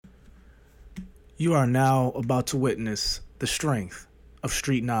You are now about to witness the strength of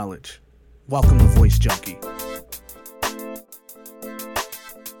street knowledge. Welcome to Voice Junkie.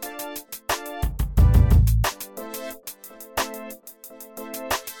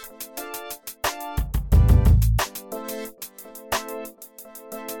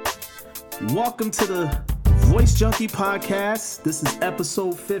 Welcome to the Voice Junkie podcast. This is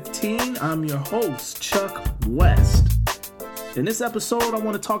episode 15. I'm your host, Chuck West. In this episode, I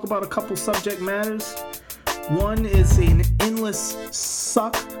want to talk about a couple subject matters. One is an endless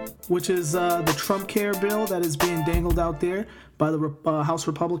suck, which is the Trump Care bill that is being dangled out there by the House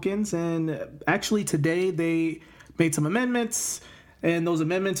Republicans. And actually today they made some amendments, and those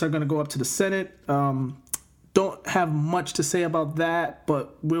amendments are going to go up to the Senate. Don't have much to say about that,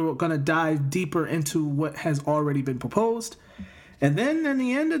 but we're going to dive deeper into what has already been proposed. And then in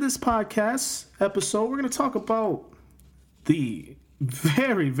the end of this podcast episode, we're going to talk about the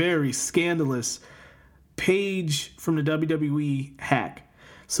very, very scandalous Paige from the WWE hack.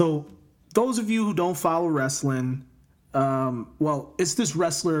 So those of you who don't follow wrestling, it's this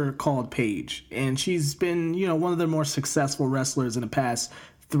wrestler called Paige, and she's been, one of the more successful wrestlers in the past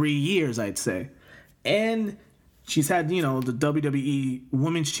 3 years, I'd say. And she's had, the WWE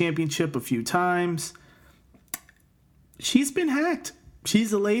Women's Championship a few times. She's been hacked.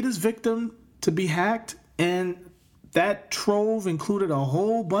 She's the latest victim to be hacked, and that trove included a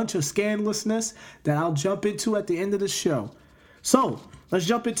whole bunch of scandalousness that I'll jump into at the end of the show. So let's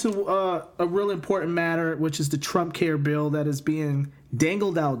jump into a real important matter, which is the Trump Care bill that is being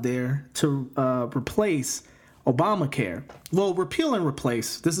dangled out there to replace Obamacare. Well, repeal and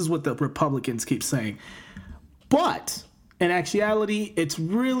replace. This is what the Republicans keep saying. But in actuality, it's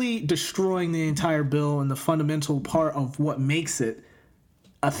really destroying the entire bill and the fundamental part of what makes it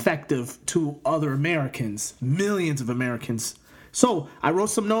effective to other Americans, millions of Americans. So I wrote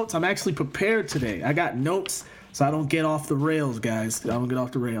some notes. I'm actually prepared today. I got notes so I don't get off the rails, guys. I don't get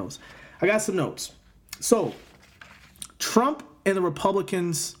off the rails. I got some notes. So Trump and the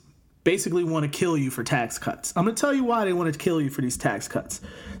Republicans basically want to kill you for tax cuts. I'm going to tell you why they want to kill you for these tax cuts.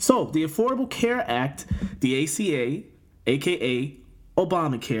 So the Affordable Care Act, the ACA, aka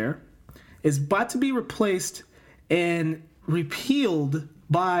Obamacare, is about to be replaced and repealed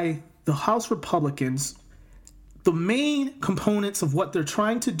by the House Republicans. The main components of what they're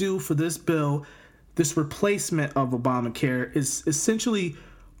trying to do for this bill, this replacement of Obamacare, is essentially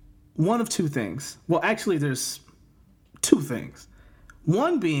one of two things. Well, actually, there's two things.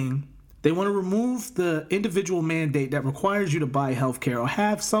 One being, they want to remove the individual mandate that requires you to buy healthcare or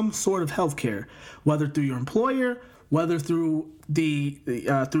have some sort of healthcare, whether through your employer, whether through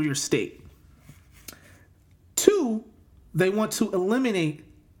through your state. Two, they want to eliminate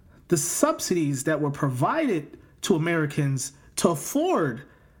the subsidies that were provided to Americans to afford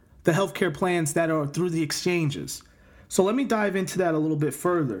the healthcare plans that are through the exchanges. So let me dive into that a little bit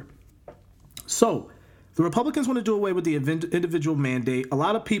further. So the Republicans want to do away with the individual mandate. A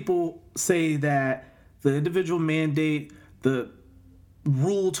lot of people say that the individual mandate, the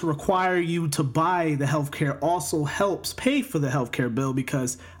rule to require you to buy the healthcare, also helps pay for the healthcare bill,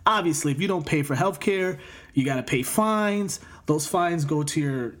 because obviously if you don't pay for healthcare, you got to pay fines. Those fines go to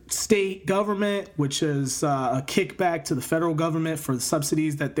your state government, which is a kickback to the federal government for the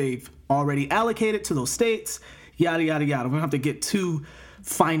subsidies that they've already allocated to those states, yada, yada, yada. We don't have to get too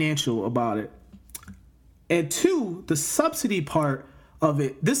financial about it. And two, the subsidy part of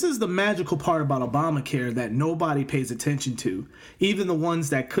it, this is the magical part about Obamacare that nobody pays attention to. Even the ones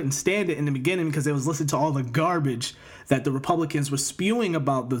that couldn't stand it in the beginning because they was listening to all the garbage that the Republicans were spewing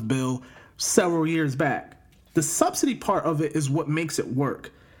about the bill several years back. The subsidy part of it is what makes it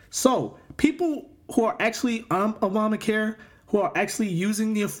work. So people who are actually on Obamacare, who are actually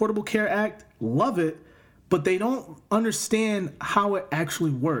using the Affordable Care Act, love it, but they don't understand how it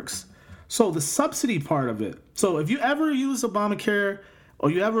actually works. So the subsidy part of it. So if you ever use Obamacare or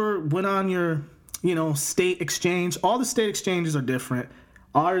you ever went on your, state exchange, all the state exchanges are different.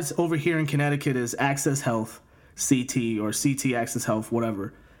 Ours over here in Connecticut is Access Health, CT, or CT Access Health,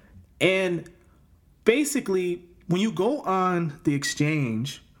 whatever. And basically, when you go on the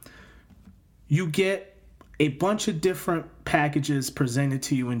exchange, you get a bunch of different packages presented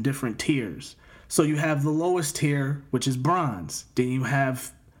to you in different tiers. So you have the lowest tier, which is bronze. Then you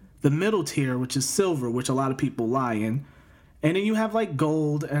have the middle tier, which is silver, which a lot of people lie in. And then you have like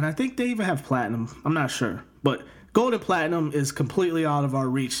gold, and I think they even have platinum. I'm not sure. But gold and platinum is completely out of our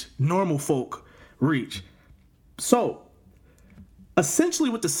reach, normal folk reach. So essentially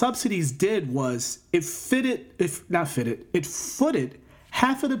what the subsidies did was it footed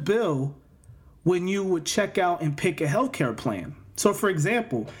half of the bill when you would check out and pick a healthcare plan. So, for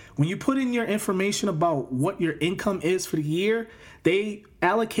example, when you put in your information about what your income is for the year, they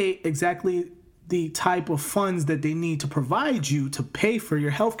allocate exactly the type of funds that they need to provide you to pay for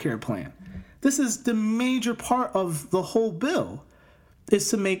your healthcare plan. This is the major part of the whole bill, is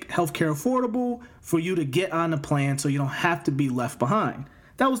to make healthcare affordable for you to get on the plan so you don't have to be left behind.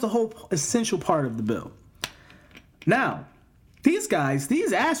 That was the whole essential part of the bill. Now, these guys,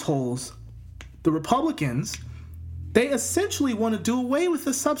 these assholes, the Republicans, they essentially want to do away with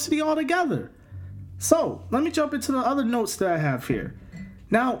the subsidy altogether. So, let me jump into the other notes that I have here.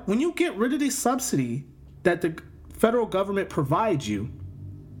 Now, when you get rid of the subsidy that the federal government provides you,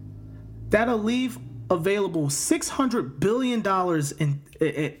 that'll leave available $600 billion in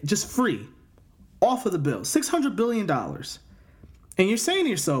just free off of the bill. $600 billion. And you're saying to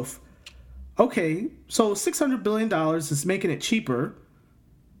yourself, okay, so $600 billion is making it cheaper,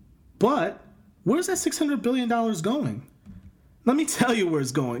 but where's that $600 billion going? Let me tell you where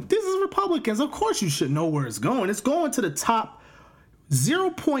it's going. This is Republicans. Of course you should know where it's going. It's going to the top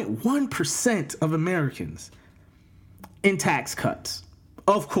 0.1% of Americans in tax cuts.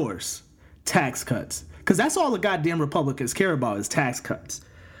 Of course, tax cuts. Because that's all the goddamn Republicans care about is tax cuts.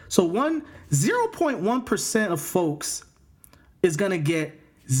 So 0.1% of folks is going to get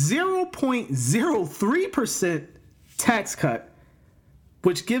 0.03% tax cut,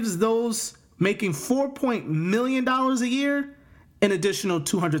 which gives those making $4 million a year an additional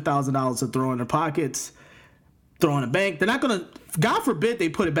 $200,000 to throw in their pockets, throw in a bank. They're not going to, God forbid they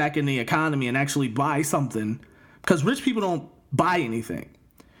put it back in the economy and actually buy something, because rich people don't buy anything.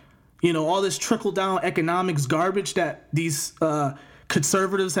 You know, all this trickle-down economics garbage that these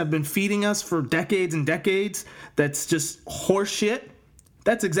conservatives have been feeding us for decades and decades, that's just horse shit.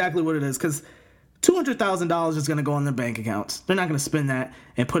 That's exactly what it is, because $200,000 is going to go in their bank accounts. They're not going to spend that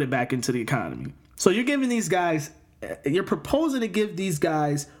and put it back into the economy. So you're giving these guys, you're proposing to give these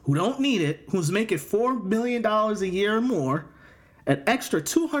guys who don't need it, who's making $4 million a year or more, an extra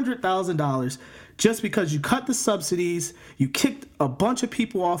 $200,000 just because you cut the subsidies, you kicked a bunch of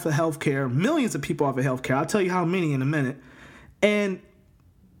people off of healthcare, millions of people off of healthcare. I'll tell you how many in a minute. And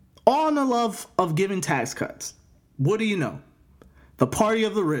all in the love of giving tax cuts. What do you know? The party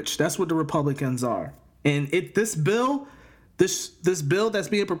of the rich. That's what the Republicans are. And this bill that's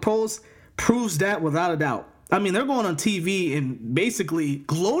being proposed proves that without a doubt. I mean, they're going on TV and basically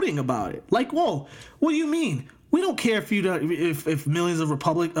gloating about it. Like, whoa, what do you mean? We don't care if millions of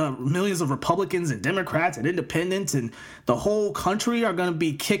Republicans and Democrats and independents and the whole country are going to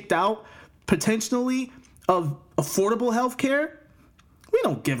be kicked out potentially of affordable health care. We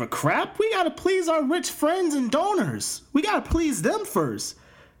don't give a crap. We got to please our rich friends and donors. We got to please them first.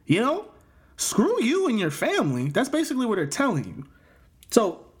 You know? Screw you and your family. That's basically what they're telling you.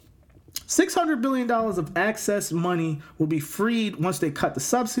 So, $600 billion of access money will be freed once they cut the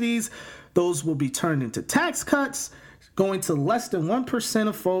subsidies. Those will be turned into tax cuts, going to less than 1%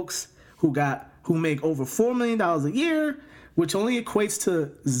 of folks who make over $4 million a year, which only equates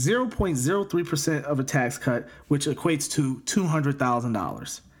to 0.03% of a tax cut, which equates to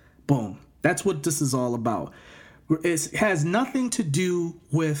 $200,000. Boom. That's what this is all about. It has nothing to do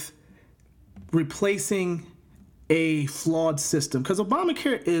with replacing a flawed system, because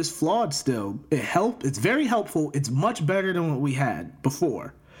Obamacare is flawed still. It's very helpful. It's much better than what we had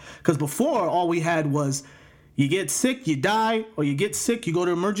before. Because before, all we had was you get sick, you die, or you get sick, you go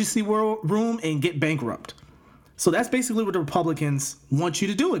to emergency room and get bankrupt. So that's basically what the Republicans want you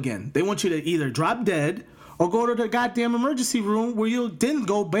to do again. They want you to either drop dead or go to the goddamn emergency room where you'll then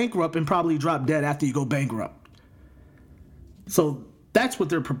go bankrupt and probably drop dead after you go bankrupt. So that's what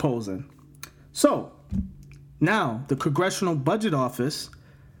they're proposing. So now the Congressional Budget Office,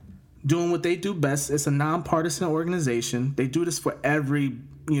 doing what they do best, it's a nonpartisan organization. They do this for every,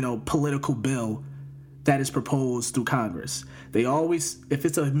 political bill that is proposed through Congress. They always, if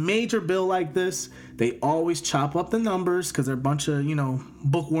it's a major bill like this, they always chop up the numbers because they're a bunch of,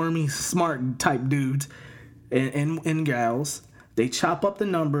 bookwormy, smart type dudes and gals. They chop up the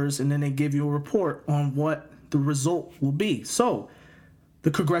numbers and then they give you a report on what the result will be. So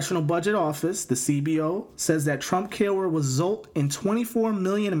the Congressional Budget Office, the CBO, says that Trump care will result in 24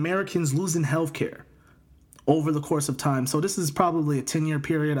 million Americans losing health care over the course of time. So this is probably a 10-year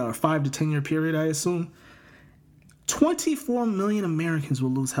period or a 5 to 10-year period, I assume. 24 million Americans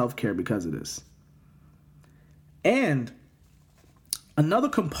will lose health care because of this. And another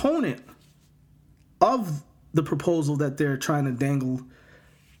component of the proposal that they're trying to dangle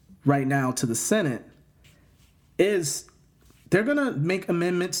right now to the Senate is they're going to make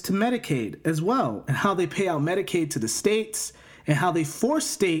amendments to Medicaid as well, and how they pay out Medicaid to the states and how they force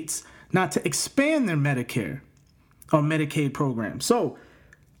states not to expand their Medicare. or Medicaid program. So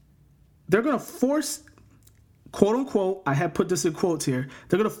they're going to force, quote unquote, I have put this in quotes here,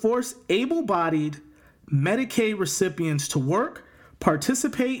 they're going to force able-bodied Medicaid recipients to work,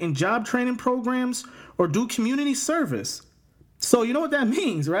 participate in job training programs, or do community service. So you know what that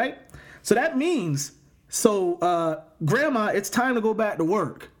means, right? So that means, grandma, it's time to go back to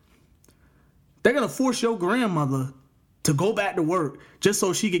work. They're going to force your grandmother to go back to work just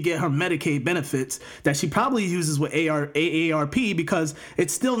so she could get her Medicaid benefits that she probably uses with AARP because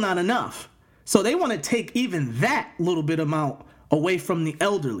it's still not enough. So they want to take even that little bit amount away from the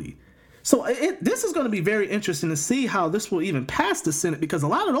elderly. So this is going to be very interesting to see how this will even pass the Senate, because a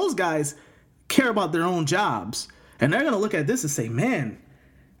lot of those guys care about their own jobs. And they're going to look at this and say, man,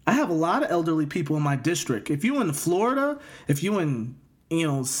 I have a lot of elderly people in my district. If you in Florida, if you in,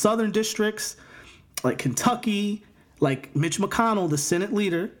 southern districts like Kentucky, like Mitch McConnell, the Senate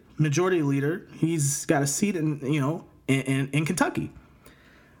leader, majority leader, he's got a seat in Kentucky.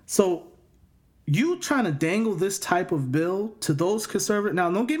 So you trying to dangle this type of bill to those conservative.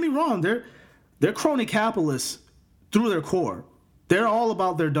 Now, don't get me wrong. They're crony capitalists through their core. They're all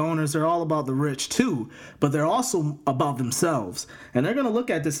about their donors. They're all about the rich too, but they're also about themselves. And they're going to look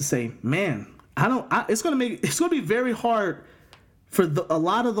at this and say, man, it's going to be very hard for a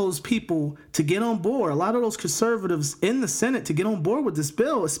lot of those people to get on board, a lot of those conservatives in the Senate to get on board with this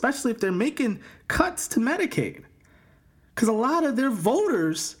bill, especially if they're making cuts to Medicaid. Because a lot of their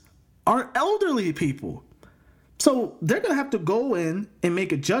voters are elderly people. So they're going to have to go in and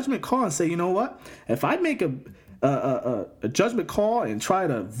make a judgment call and say, you know what? If I make a judgment call and try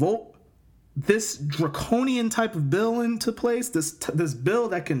to vote this draconian type of bill into place, this bill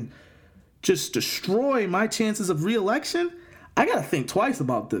that can just destroy my chances of re-election, I got to think twice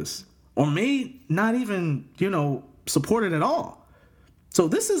about this, or may not even, support it at all. So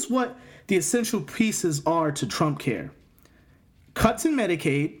this is what the essential pieces are to Trump Care. Cuts in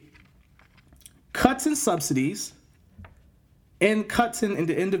Medicaid, cuts in subsidies, and cuts in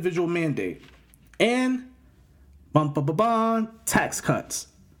the individual mandate, and tax cuts.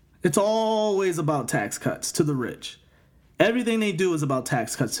 It's always about tax cuts to the rich. Everything they do is about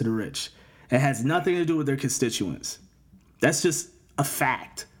tax cuts to the rich. It has nothing to do with their constituents. That's just a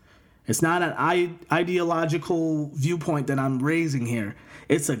fact. It's not an ideological viewpoint that I'm raising here.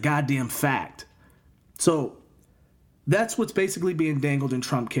 It's a goddamn fact. So that's what's basically being dangled in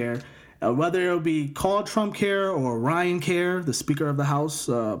Trump Care. Whether it'll be called Trump Care or Ryan Care, the Speaker of the House,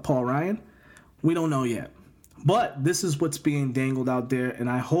 Paul Ryan, we don't know yet. But this is what's being dangled out there, and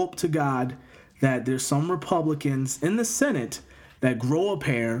I hope to God that there's some Republicans in the Senate that grow a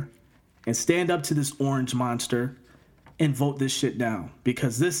pair and stand up to this orange monster and vote this shit down,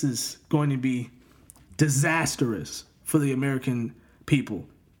 because this is going to be disastrous for the American people.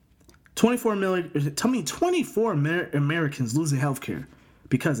 24 Americans losing health care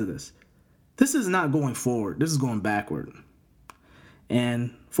because of this. This is not going forward. This is going backward.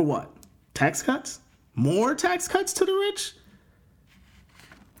 And for what? Tax cuts? More tax cuts to the rich?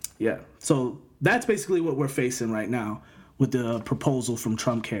 Yeah. So that's basically what we're facing right now with the proposal from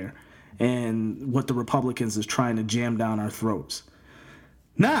Trump Care and what the Republicans is trying to jam down our throats.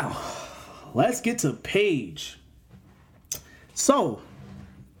 Now, let's get to Paige. So,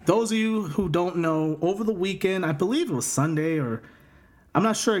 those of you who don't know, over the weekend, I believe it was Sunday, or I'm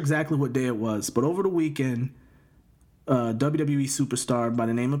not sure exactly what day it was, but over the weekend, WWE superstar by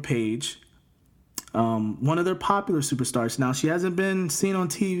the name of Paige, one of their popular superstars. Now, she hasn't been seen on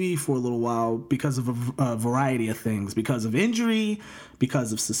TV for a little while because of a variety of things, because of injury,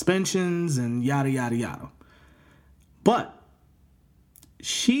 because of suspensions, and yada, yada, yada. But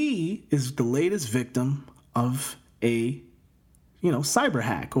she is the latest victim of a, cyber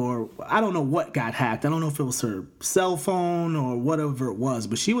hack, or I don't know what got hacked. I don't know if it was her cell phone or whatever it was,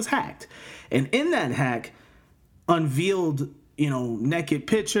 but she was hacked. And in that hack, unveiled naked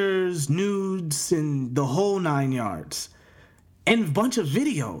pictures, nudes, and the whole 9 yards. And a bunch of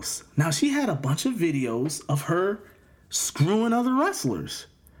videos. Now, she had a bunch of videos of her screwing other wrestlers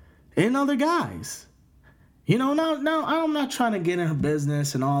and other guys. Now, I'm not trying to get in her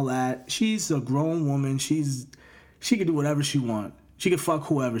business and all that. She's a grown woman. She can do whatever she wants. She can fuck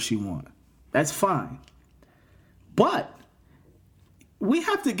whoever she wants. That's fine. But we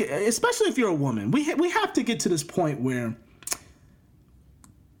have to get, especially if you're a woman, we have to get to this point where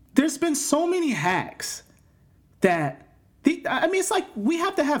there's been so many hacks that it's like we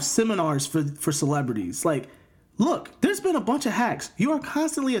have to have seminars for celebrities. Like, look, there's been a bunch of hacks. You are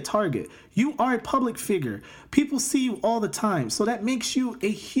constantly a target. You are a public figure. People see you all the time. So that makes you a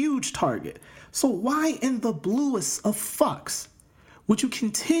huge target. So why in the bluest of fucks would you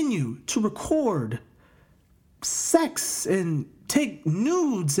continue to record sex and take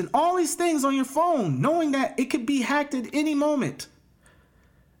nudes and all these things on your phone, knowing that it could be hacked at any moment.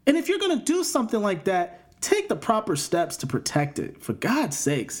 And if you're going to do something like that, take the proper steps to protect it. For God's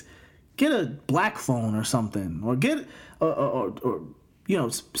sakes, get a black phone or something, or get, or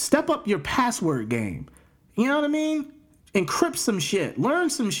step up your password game. You know what I mean? Encrypt some shit. Learn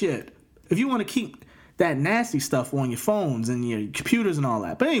some shit. If you want to keep that nasty stuff on your phones and your computers and all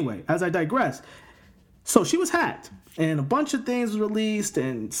that. But anyway, as I digress, so she was hacked and a bunch of things were released,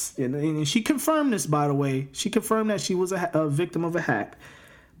 and she confirmed this, by the way. She confirmed that she was a victim of a hack.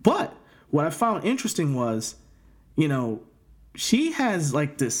 But what I found interesting was, she has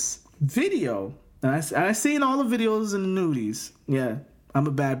like this video, and I seen all the videos and the nudies. Yeah, I'm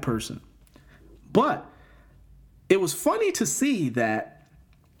a bad person. But it was funny to see that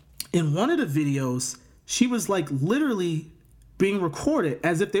in one of the videos, she was like literally being recorded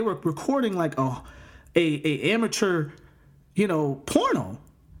as if they were recording like a amateur, porno.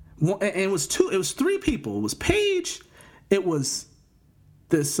 And it was three people. It was Paige. It was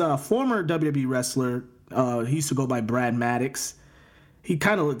this former WWE wrestler. He used to go by Brad Maddox. He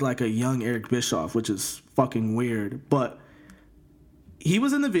kind of looked like a young Eric Bischoff, which is fucking weird. But he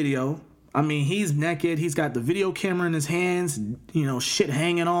was in the video. I mean, he's naked. He's got the video camera in his hands, shit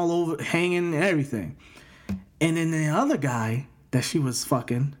hanging all over, hanging and everything. And then the other guy that she was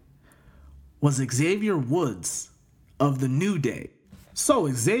fucking was Xavier Woods of the New Day.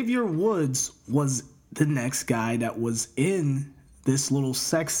 So Xavier Woods was the next guy that was in this little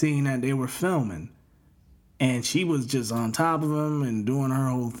sex scene that they were filming. And she was just on top of him and doing her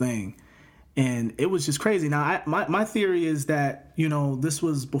whole thing. And it was just crazy. Now, my theory is that, this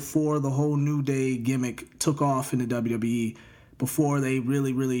was before the whole New Day gimmick took off in the WWE, before they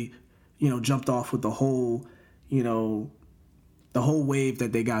really, really, jumped off with the whole, the whole wave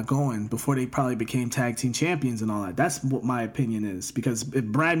that they got going, before they probably became tag team champions and all that. That's what my opinion is. Because if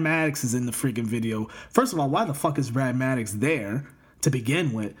Brad Maddox is in the freaking video, first of all, why the fuck is Brad Maddox there to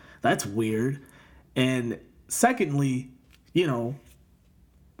begin with? That's weird. And secondly,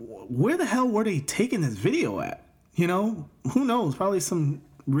 where the hell were they taking this video at? Who knows? Probably some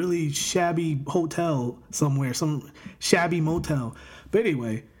really shabby hotel somewhere, some shabby motel. But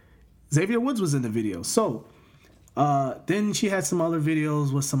anyway, Xavier Woods was in the video. So then she had some other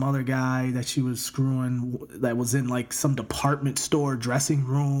videos with some other guy that she was screwing that was in like some department store dressing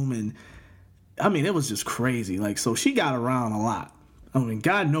room. And I mean, it was just crazy. Like, so she got around a lot. I mean,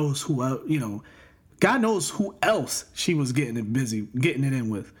 God knows who else she was getting it in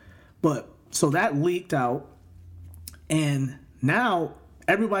with. But so that leaked out, and now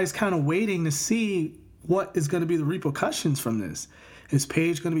everybody's kind of waiting to see what is going to be the repercussions from this. Is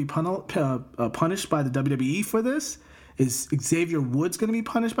Paige going to be punished by the WWE for this? Is Xavier Woods going to be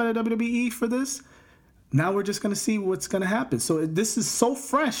punished by the WWE for this? Now we're just going to see what's going to happen. So this is so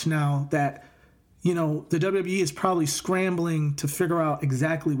fresh now that, the WWE is probably scrambling to figure out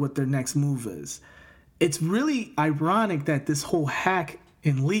exactly what their next move is. It's really ironic that this whole hack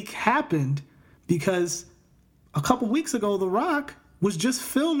and leak happened because a couple weeks ago, The Rock was just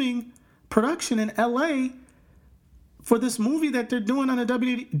filming production in LA for this movie that they're doing on the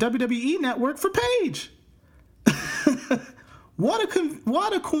WWE network for Paige. What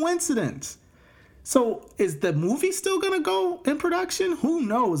a coincidence. So is the movie still going to go in production? Who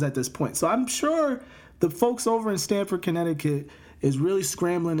knows at this point? So I'm sure the folks over in Stamford, Connecticut is really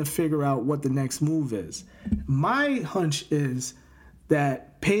scrambling to figure out what the next move is. My hunch is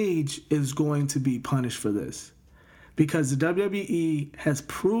that Paige is going to be punished for this because the WWE has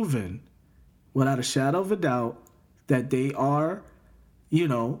proven without a shadow of a doubt that they are,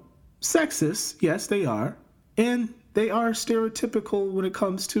 sexist. Yes, they are. And they are stereotypical when it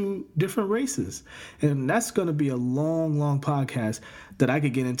comes to different races. And that's going to be a long, long podcast that I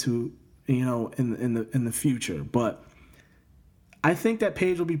could get into, in the future. But I think that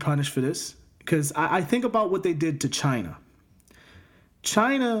Paige will be punished for this because I think about what they did to China.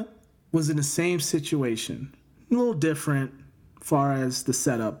 China was in the same situation, a little different as far as the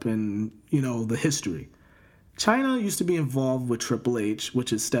setup and, the history. China used to be involved with Triple H,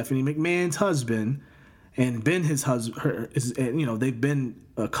 which is Stephanie McMahon's husband, and been his husband. They've been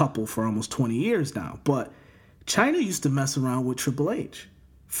a couple for almost 20 years now. But China used to mess around with Triple H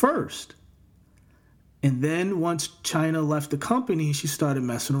first. And then once China left the company, she started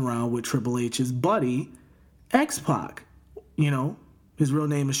messing around with Triple H's buddy, X-Pac. His real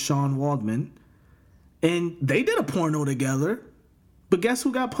name is Sean Waldman. And they did a porno together. But guess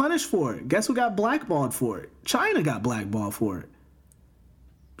who got punished for it? Guess who got blackballed for it? China got blackballed for it.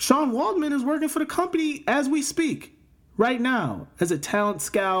 Sean Waldman is working for the company as we speak, right now, as a talent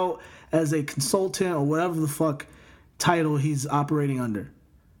scout, as a consultant or whatever the fuck title he's operating under.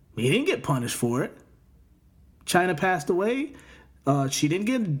 He didn't get punished for it. Chyna passed away. She didn't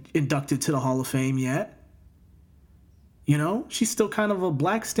get inducted to the Hall of Fame yet. You know, she's still kind of a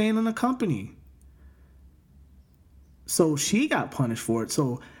black stain in the company. So she got punished for it.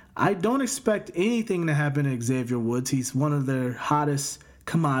 So I don't expect anything to happen to Xavier Woods. He's one of their hottest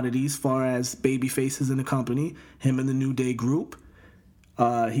commodities as far as baby faces in the company, him and the New Day group.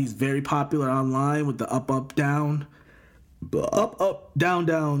 He's very popular online with the up, down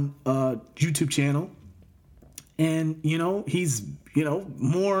YouTube channel. And, you know, he's, you know,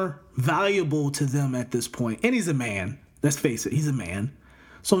 more valuable to them at this point. And he's a man. Let's face it, he's a man.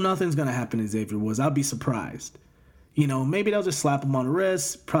 So nothing's going to happen to Xavier Woods. I'll be surprised. You know, maybe they'll just slap him on the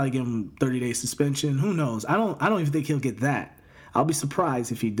wrist, probably give him 30-day suspension. Who knows? I don't even think he'll get that. I'll be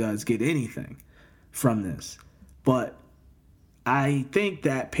surprised if he does get anything from this. But I think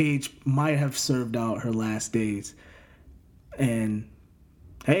that Paige might have served out her last days. And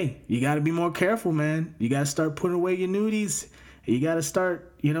hey, you got to be more careful, man. You got to start putting away your nudies. You got to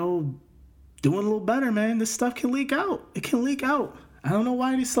start, you know, doing a little better, man. This stuff can leak out. It can leak out. I don't know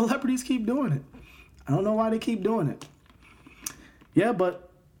why these celebrities keep doing it. I don't know why they keep doing it. Yeah,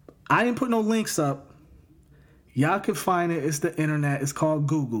 but I didn't put no links up. Y'all can find it. It's the internet. It's called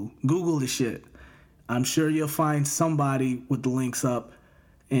Google. Google the shit. I'm sure you'll find somebody with the links up,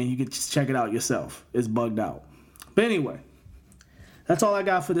 and you can just check it out yourself. It's bugged out. But anyway, that's all I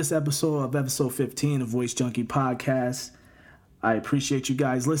got for this episode of episode 15 of Voice Junkie Podcast. I appreciate you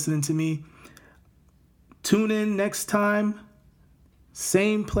guys listening to me. Tune in next time.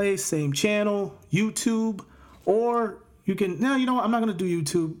 Same place, same channel, YouTube, or you can, now, you know what, I'm not going to do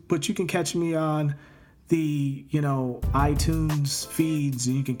YouTube, but you can catch me on the, you know, iTunes feeds,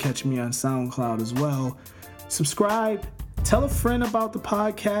 and you can catch me on SoundCloud as well. Subscribe, tell a friend about the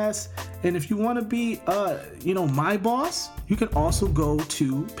podcast, and if you want to be, you know, my boss, you can also go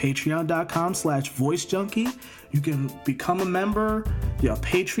to patreon.com/voicejunkie. You can become a member, your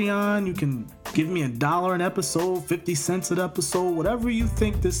Patreon. You can give me $1 an episode, 50 cents an episode, whatever you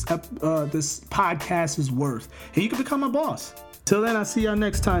think this podcast is worth. And you can become my boss. Till then, I'll see y'all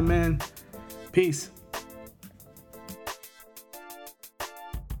next time, man. Peace.